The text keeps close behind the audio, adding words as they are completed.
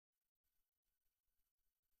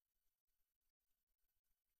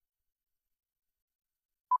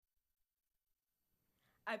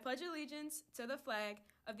I pledge allegiance to the flag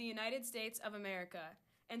of the United States of America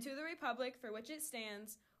and to the republic for which it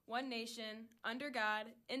stands, one nation, under God,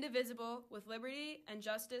 indivisible, with liberty and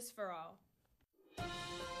justice for all.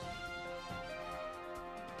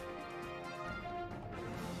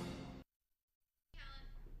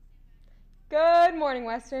 Good morning,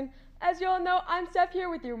 Western. As you all know, I'm Steph here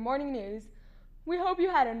with your morning news. We hope you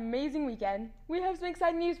had an amazing weekend. We have some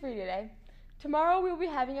exciting news for you today. Tomorrow we will be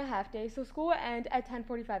having a half day, so school will end at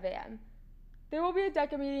 10:45 a.m. There will be a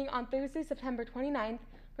DECA meeting on Thursday, September 29th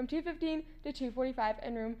from 2:15 to 2:45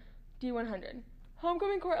 in room D100.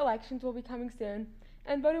 Homecoming court elections will be coming soon,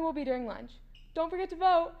 and voting will be during lunch. Don't forget to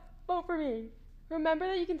vote. Vote for me. Remember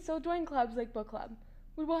that you can still join clubs like book club.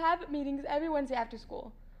 We will have meetings every Wednesday after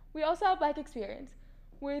school. We also have Black Experience,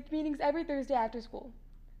 with meetings every Thursday after school.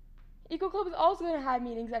 Eco Club is also going to have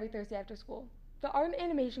meetings every Thursday after school. The Art and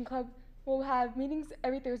Animation Club will have meetings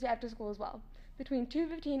every Thursday after school as well, between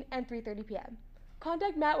 2:15 and 3:30 p.m.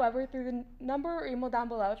 Contact Matt Weber through the number or email down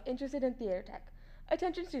below if interested in theater tech.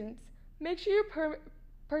 Attention students, make sure you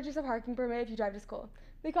purchase a parking permit if you drive to school.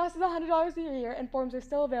 The cost is $100 a year and forms are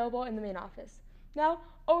still available in the main office. Now,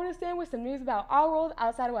 over to Sam with some news about our world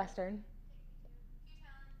outside of Western.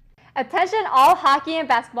 Attention all hockey and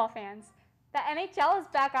basketball fans. The NHL is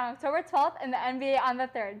back on October 12th and the NBA on the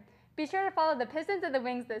 3rd. Be sure to follow the Pistons and the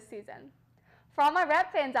Wings this season. For all my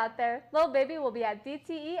rep fans out there, Lil Baby will be at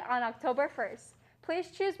DTE on October 1st. Please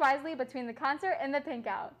choose wisely between the concert and the pink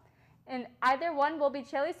out. And either one will be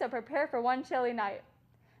chilly, so prepare for one chilly night.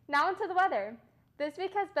 Now into the weather. This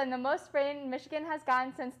week has been the most rain Michigan has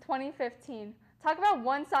gotten since 2015. Talk about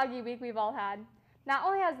one soggy week we've all had. Not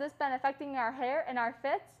only has this been affecting our hair and our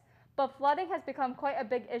fits, but flooding has become quite a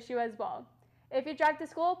big issue as well. If you drive to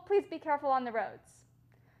school, please be careful on the roads.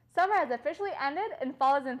 Summer has officially ended and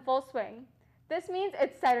fall is in full swing. This means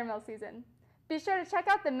it's cider mill season. Be sure to check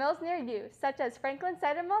out the mills near you, such as Franklin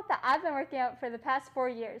Cider Mill that I've been working at for the past 4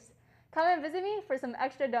 years. Come and visit me for some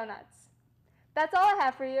extra donuts. That's all I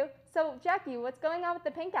have for you. So Jackie, what's going on with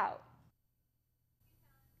the pink out?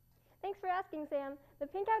 Thanks for asking, Sam. The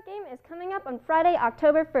Pink Out game is coming up on Friday,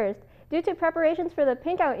 October 1st. Due to preparations for the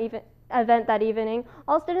Pink Out event that evening,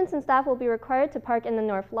 all students and staff will be required to park in the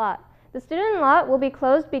north lot. The student lot will be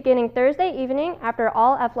closed beginning Thursday evening after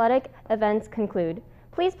all athletic events conclude.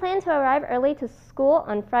 Please plan to arrive early to school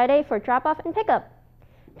on Friday for drop-off and pickup.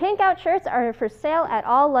 Pink Out shirts are for sale at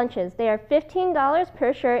all lunches. They are $15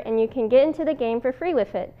 per shirt and you can get into the game for free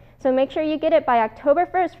with it. So make sure you get it by October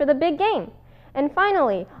 1st for the big game. And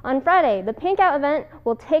finally, on Friday, the Pink Out event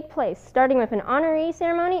will take place, starting with an honoree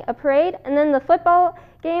ceremony, a parade, and then the football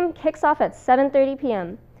game kicks off at 7:30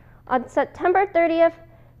 p.m. On September 30th,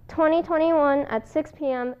 2021 at 6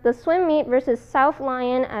 p.m., the swim meet versus South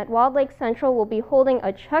Lyon at Walled Lake Central will be holding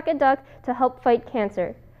a Chuck a Duck to help fight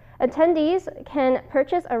cancer. Attendees can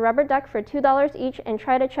purchase a rubber duck for $2 each and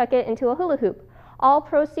try to chuck it into a hula hoop. All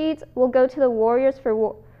proceeds will go to the Warriors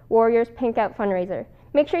for Warriors Pink Out fundraiser.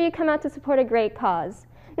 Make sure you come out to support a great cause.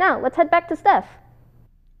 Now, let's head back to Steph.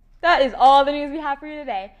 That is all the news we have for you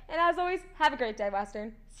today. And as always, have a great day,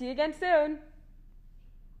 Western. See you again soon.